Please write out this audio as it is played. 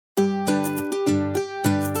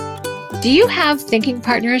Do you have thinking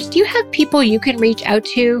partners? Do you have people you can reach out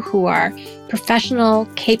to who are professional,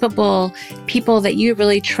 capable people that you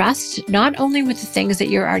really trust, not only with the things that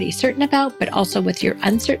you're already certain about, but also with your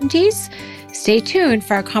uncertainties? Stay tuned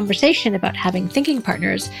for our conversation about having thinking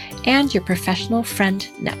partners and your professional friend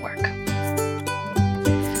network.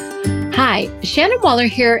 Hi, Shannon Waller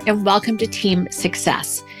here, and welcome to Team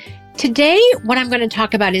Success. Today, what I'm going to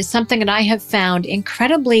talk about is something that I have found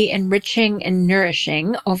incredibly enriching and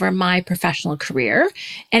nourishing over my professional career,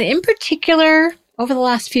 and in particular, over the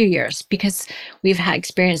last few years, because we've had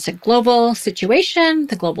experienced a global situation,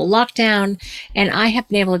 the global lockdown, and I have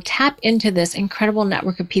been able to tap into this incredible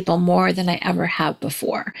network of people more than I ever have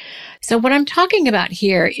before. So what I'm talking about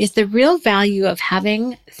here is the real value of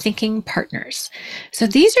having thinking partners. So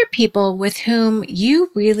these are people with whom you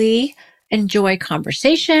really enjoy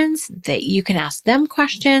conversations, that you can ask them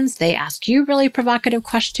questions. They ask you really provocative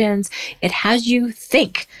questions. It has you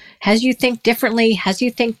think differently, has you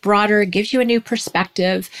think broader, gives you a new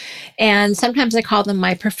perspective. And sometimes I call them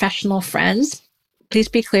my professional friends. Please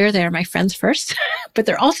be clear, they're my friends first, but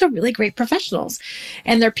they're also really great professionals.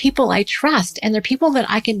 And they're people I trust, and they're people that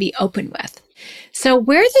I can be open with. So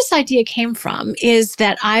where this idea came from is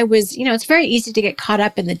that I was, it's very easy to get caught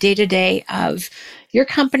up in the day-to-day of your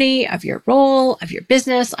company, of your role, of your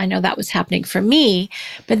business. I know that was happening for me.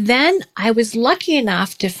 But then I was lucky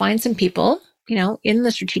enough to find some people, in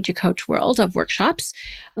the strategic coach world of workshops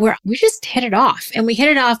where we just hit it off. And we hit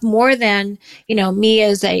it off more than, me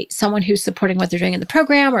as someone who's supporting what they're doing in the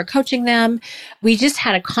program or coaching them. We just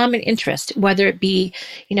had a common interest, whether it be,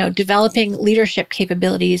 developing leadership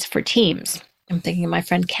capabilities for teams. I'm thinking of my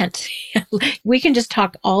friend Kent. We can just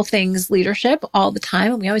talk all things leadership all the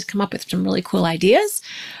time, and we always come up with some really cool ideas.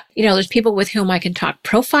 There's people with whom I can talk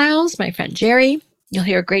profiles. My friend Jerry, you'll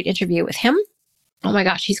hear a great interview with him. Oh my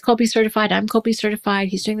gosh, he's Kolbe certified. I'm Kolbe certified.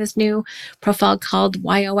 He's doing this new profile called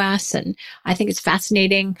YOS, and I think it's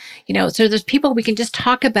fascinating. So there's people we can just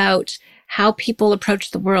talk about how people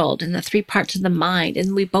approach the world and the three parts of the mind.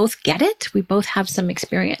 And we both get it. We both have some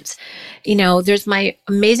experience. There's my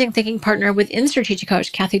amazing thinking partner within Strategic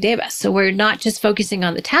Coach, Kathy Davis. So we're not just focusing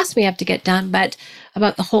on the tasks we have to get done, but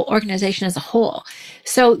about the whole organization as a whole.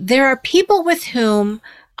 So there are people with whom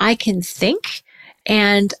I can think,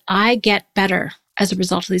 and I get better as a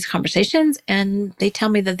result of these conversations. And they tell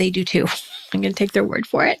me that they do too. I'm going to take their word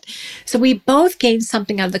for it. So we both gain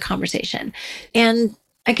something out of the conversation. And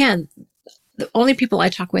again, the only people I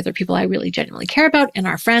talk with are people I really genuinely care about and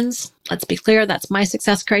are friends. Let's be clear, that's my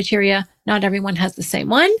success criteria. Not everyone has the same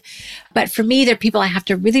one. But for me, they're people I have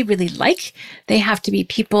to really, really like. They have to be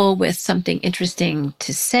people with something interesting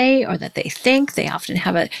to say or that they think. They often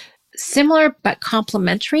have a similar but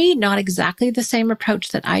complementary, not exactly the same approach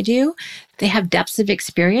that I do. They have depths of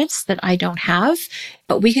experience that I don't have,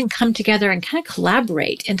 but we can come together and kind of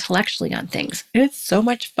collaborate intellectually on things. It's so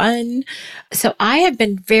much fun. So I have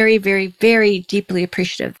been very, very, very deeply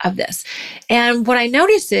appreciative of this. And what I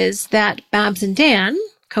notice is that Babs and Dan,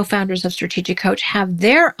 co-founders of Strategic Coach, have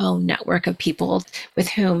their own network of people with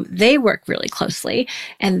whom they work really closely,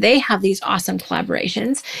 and they have these awesome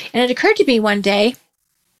collaborations. And it occurred to me one day,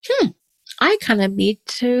 I kind of need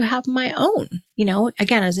to have my own.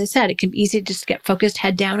 Again, as I said, it can be easy to just get focused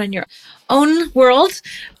head down on your own world.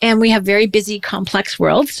 And we have very busy, complex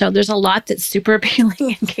worlds. So there's a lot that's super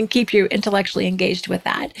appealing and can keep you intellectually engaged with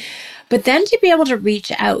that. But then to be able to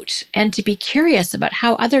reach out and to be curious about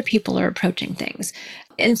how other people are approaching things.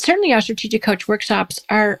 And certainly our Strategic Coach workshops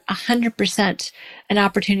are 100% an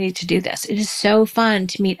opportunity to do this. It is so fun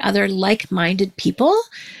to meet other like-minded people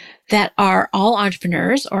that are all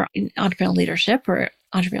entrepreneurs or in entrepreneurial leadership or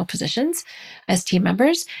entrepreneurial positions as team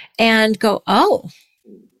members and go, oh,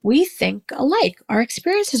 we think alike. Our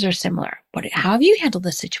experiences are similar. How have you handled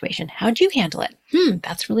this situation? How'd you handle it?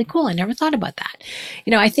 That's really cool. I never thought about that.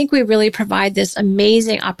 I think we really provide this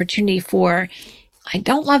amazing opportunity for, I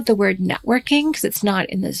don't love the word networking because it's not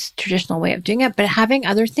in this traditional way of doing it, but having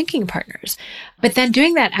other thinking partners. But then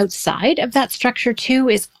doing that outside of that structure too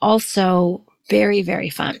is also very, very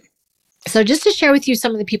fun. So just to share with you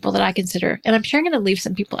some of the people that I consider, and I'm sure I'm going to leave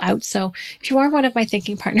some people out. So if you are one of my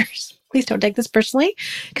thinking partners, please don't take this personally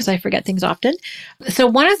because I forget things often. So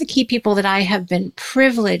one of the key people that I have been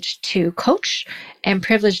privileged to coach and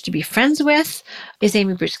privileged to be friends with is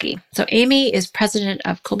Amy Bruschi. So Amy is president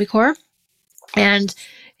of Kolbe Corp, and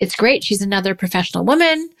it's great. She's another professional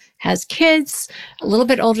woman has kids, a little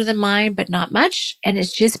bit older than mine, but not much. And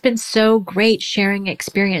it's just been so great sharing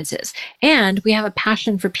experiences. And we have a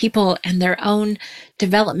passion for people and their own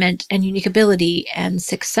development and unique ability and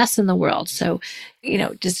success in the world. So,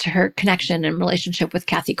 just her connection and relationship with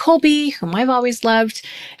Kathy Kolbe, whom I've always loved,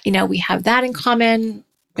 we have that in common.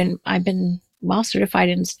 I've been certified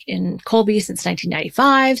in Kolbe since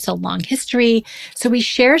 1995, so long history. So we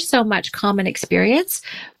share so much common experience,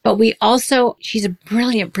 but she's a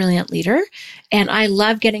brilliant, brilliant leader. And I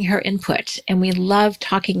love getting her input, and we love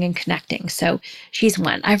talking and connecting. So she's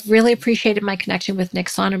one. I've really appreciated my connection with Nick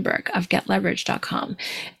Sonnenberg of getleverage.com.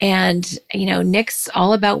 And, Nick's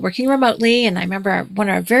all about working remotely. And I remember one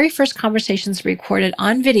of our very first conversations recorded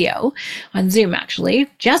on video, on Zoom actually,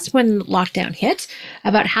 just when lockdown hit,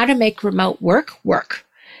 about how to make remote work,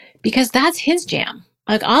 because that's his jam.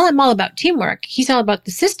 Like I'm all about teamwork. He's all about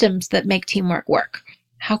the systems that make teamwork work.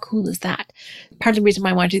 How cool is that? Part of the reason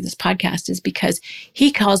why I want to do this podcast is because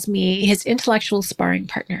he calls me his intellectual sparring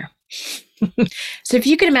partner. So if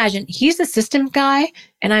you can imagine, he's the system guy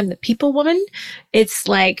and I'm the people woman. It's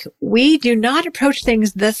like we do not approach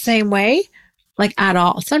things the same way, like at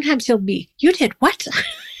all. Sometimes he'll be, you did what?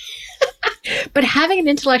 But having an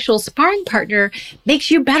intellectual sparring partner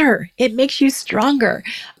makes you better. It makes you stronger.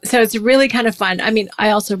 So it's really kind of fun. I mean,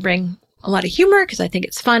 I also bring a lot of humor because I think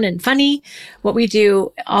it's fun and funny. What we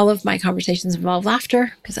do, all of my conversations involve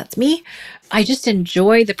laughter because that's me. I just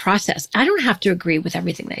enjoy the process. I don't have to agree with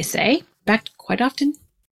everything they say. In fact, quite often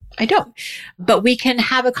I don't. But we can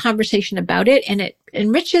have a conversation about it, and it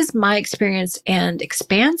enriches my experience and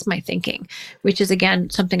expands my thinking, which is,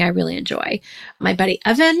 again, something I really enjoy. My buddy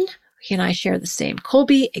Evan, he and I share the same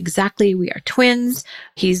Kolbe. Exactly. We are twins.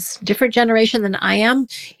 He's a different generation than I am.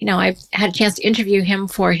 I've had a chance to interview him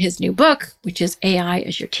for his new book, which is AI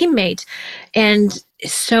as Your Teammate. And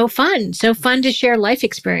it's so fun to share life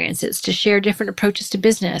experiences, to share different approaches to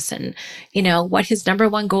business. And, what his number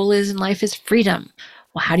one goal is in life is freedom.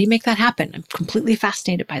 Well, how do you make that happen? I'm completely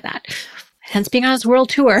fascinated by that. Hence being on his world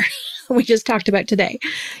tour we just talked about today.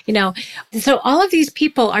 So all of these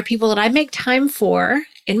people are people that I make time for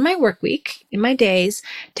in my work week, in my days,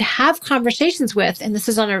 to have conversations with. And this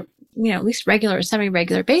is on a, at least regular or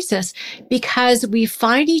semi-regular basis, because we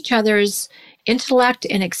find each other's intellect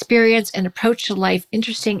and experience and approach to life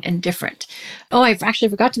interesting and different. Oh, I actually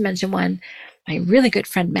forgot to mention one, my really good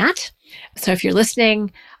friend, Matt. So if you're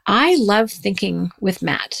listening, I love thinking with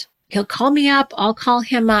Matt. He'll call me up. I'll call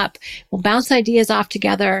him up. We'll bounce ideas off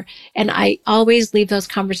together. And I always leave those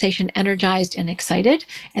conversations energized and excited.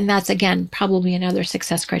 And that's, again, probably another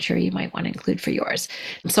success criteria you might want to include for yours.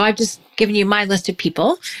 So I've just given you my list of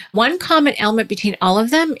people. One common element between all of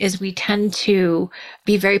them is we tend to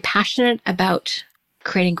be very passionate about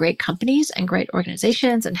creating great companies and great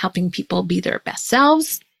organizations and helping people be their best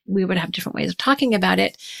selves. We would have different ways of talking about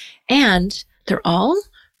it. And they're all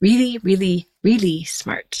really, really, really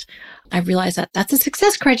smart. I realize that that's a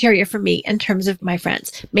success criteria for me in terms of my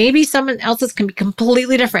friends. Maybe someone else's can be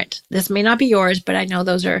completely different. This may not be yours, but I know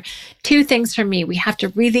those are two things for me. We have to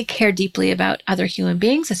really care deeply about other human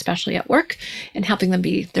beings, especially at work, and helping them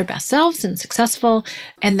be their best selves and successful.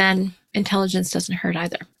 And then intelligence doesn't hurt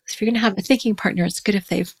either. So if you're going to have a thinking partner, it's good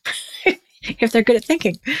if if they're good at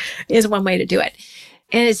thinking, is one way to do it.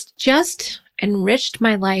 And it's just enriched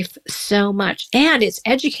my life so much, and it's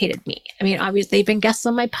educated me. I mean, obviously they've been guests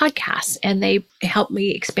on my podcast, and they help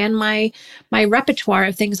me expand my repertoire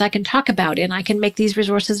of things I can talk about, and I can make these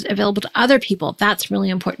resources available to other people. That's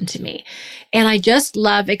really important to me. And I just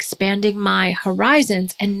love expanding my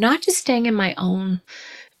horizons and not just staying in my own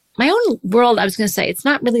world. I was going to say it's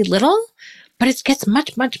not really little, but it gets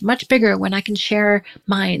much, much, much bigger when I can share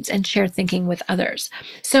minds and share thinking with others.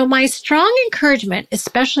 So my strong encouragement,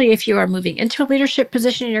 especially if you are moving into a leadership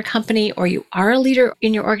position in your company, or you are a leader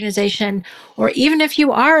in your organization, or even if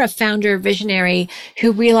you are a founder visionary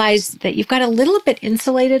who realize that you've got a little bit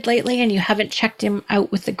insulated lately and you haven't checked him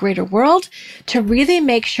out with the greater world, to really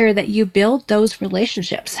make sure that you build those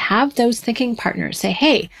relationships, have those thinking partners. Say,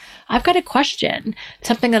 hey, I've got a question,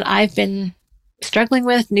 something that I've been struggling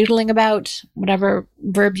with, noodling about, whatever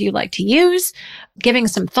verb you like to use, giving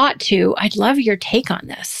some thought to. I'd love your take on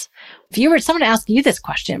this. If someone to ask you this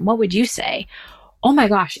question, what would you say? Oh my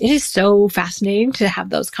gosh, it is so fascinating to have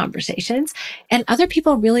those conversations. And other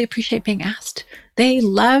people really appreciate being asked. They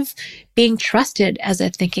love being trusted as a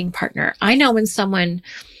thinking partner. I know when someone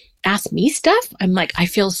asks me stuff, I'm like, I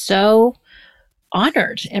feel so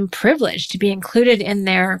honored and privileged to be included in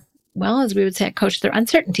their well, as we would say at Coach, their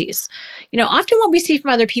uncertainties. Often what we see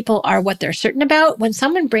from other people are what they're certain about. When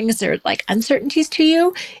someone brings their uncertainties to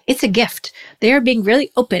you, it's a gift. They are being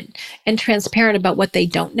really open and transparent about what they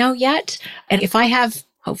don't know yet. And if I have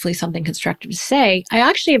hopefully something constructive to say, I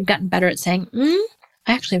actually have gotten better at saying,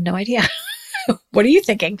 I actually have no idea. What are you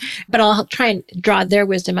thinking? But I'll try and draw their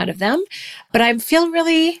wisdom out of them. But I feel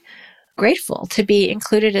really grateful to be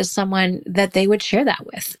included as someone that they would share that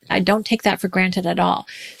with. I don't take that for granted at all.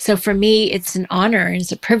 So for me, it's an honor and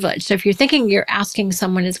it's a privilege. So if you're thinking you're asking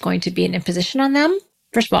someone is going to be an imposition on them,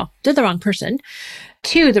 first of all, they're the wrong person.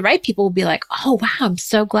 Two, the right people will be like, oh, wow, I'm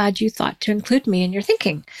so glad you thought to include me in your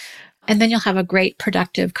thinking. And then you'll have a great,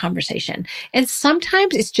 productive conversation. And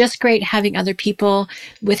sometimes it's just great having other people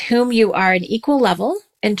with whom you are an equal level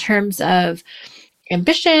in terms of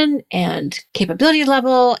ambition and capability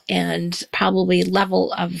level and probably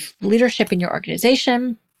level of leadership in your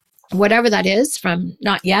organization, whatever that is, from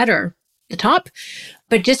not yet or the top,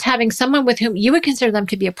 but just having someone with whom you would consider them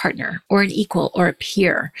to be a partner or an equal or a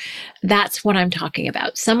peer. That's what I'm talking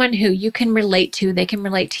about. Someone who you can relate to, they can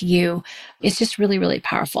relate to you. It's just really, really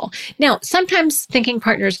powerful. Now, sometimes thinking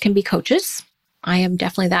partners can be coaches. I am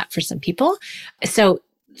definitely that for some people. So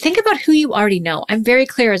think about who you already know. I'm very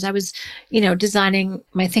clear as I was, designing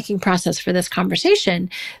my thinking process for this conversation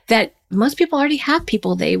that most people already have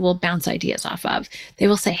people they will bounce ideas off of. They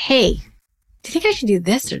will say, hey, do you think I should do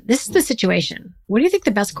this? Or this is the situation. What do you think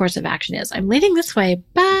the best course of action is? I'm leaning this way,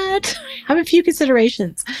 but I have a few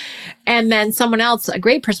considerations. And then someone else, a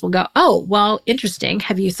great person will go, oh, well, interesting.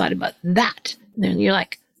 Have you thought about that? And then you're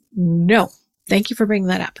like, no. Thank you for bringing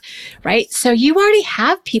that up, right? So you already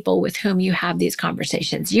have people with whom you have these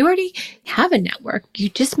conversations. You already have a network. You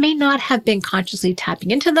just may not have been consciously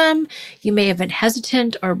tapping into them. You may have been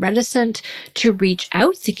hesitant or reticent to reach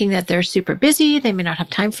out, thinking that they're super busy. They may not have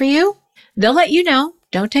time for you. They'll let you know.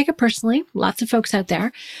 Don't take it personally. Lots of folks out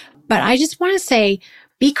there. But I just want to say,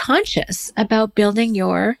 be conscious about building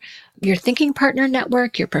your thinking partner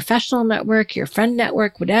network, your professional network, your friend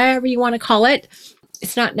network, whatever you want to call it.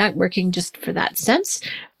 It's not networking just for that sense.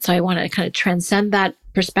 So I want to kind of transcend that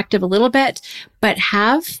perspective a little bit, but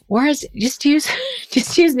just use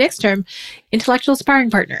Nick's term, intellectual sparring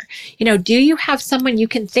partner. Do you have someone you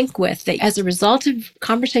can think with that as a result of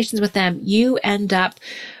conversations with them, you end up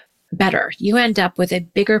better. You end up with a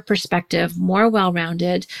bigger perspective, more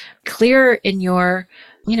well-rounded, clearer in your,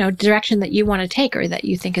 direction that you want to take or that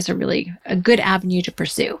you think is a good avenue to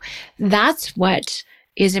pursue. That's what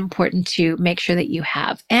is important to make sure that you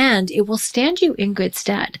have. And it will stand you in good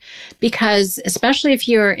stead because especially if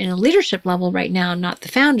you're in a leadership level right now, not the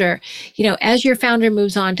founder, as your founder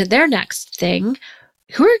moves on to their next thing,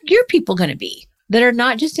 who are your people going to be that are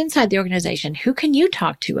not just inside the organization? Who can you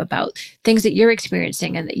talk to about things that you're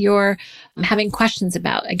experiencing and that you're having questions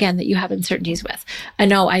about, again, that you have uncertainties with? I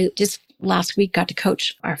know I just last week got to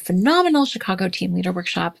coach our phenomenal Chicago team leader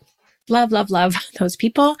workshop. Love, love, love those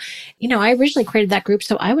people. I originally created that group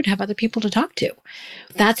so I would have other people to talk to.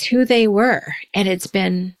 That's who they were. And it's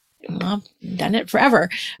been, done it forever,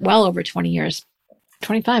 well over 20 years,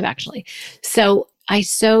 25 actually. So I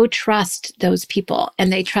so trust those people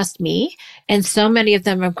and they trust me. And so many of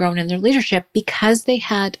them have grown in their leadership because they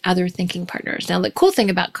had other thinking partners. Now, the cool thing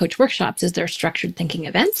about coach workshops is they're structured thinking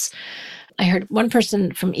events. I heard one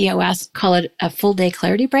person from EOS call it a full day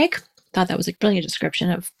clarity break. Thought that was a brilliant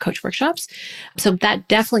description of coach workshops. So that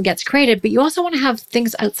definitely gets created, but you also want to have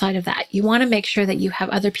things outside of that. You want to make sure that you have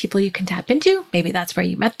other people you can tap into. Maybe that's where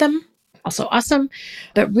you met them. Also awesome.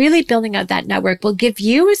 But really building out that network will give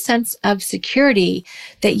you a sense of security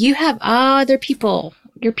that you have other people,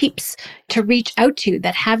 your peeps, to reach out to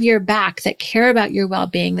that have your back, that care about your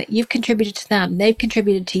well-being, that you've contributed to them, they've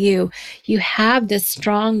contributed to you. You have this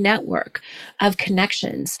strong network of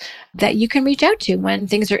connections that you can reach out to when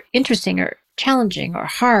things are interesting or challenging or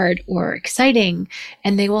hard or exciting,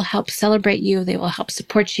 and they will help celebrate you. They will help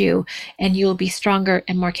support you, and you will be stronger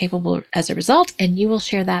and more capable as a result, and you will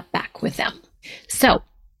share that back with them. So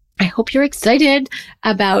I hope you're excited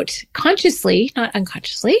about consciously, not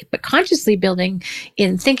unconsciously, but consciously building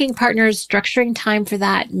in thinking partners, structuring time for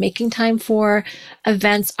that, making time for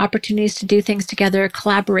events, opportunities to do things together,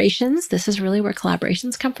 collaborations. This is really where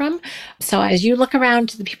collaborations come from. So as you look around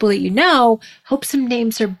to the people that you know, hope some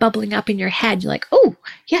names are bubbling up in your head. You're like, oh,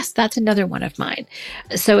 yes, that's another one of mine.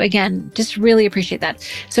 So again, just really appreciate that.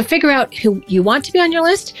 So figure out who you want to be on your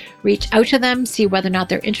list, reach out to them, see whether or not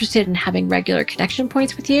they're interested in having regular connection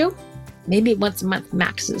points with you. Maybe once a month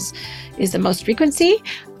max is the most frequency,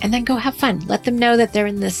 and then go have fun. Let them know that they're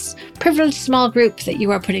in this privileged small group that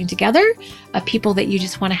you are putting together of people that you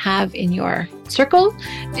just want to have in your circle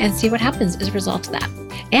and see what happens as a result of that.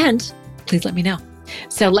 And please let me know.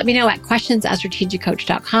 So let me know at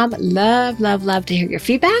questions@strategiccoach.com. Love to hear your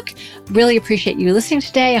feedback. Really appreciate you listening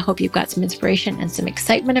today. I hope you've got some inspiration and some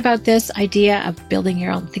excitement about this idea of building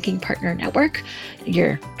your own thinking partner network.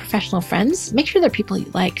 Your professional friends, make sure they're people you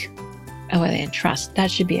like and trust. That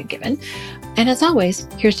should be a given. And as always,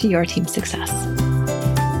 here's to your team success.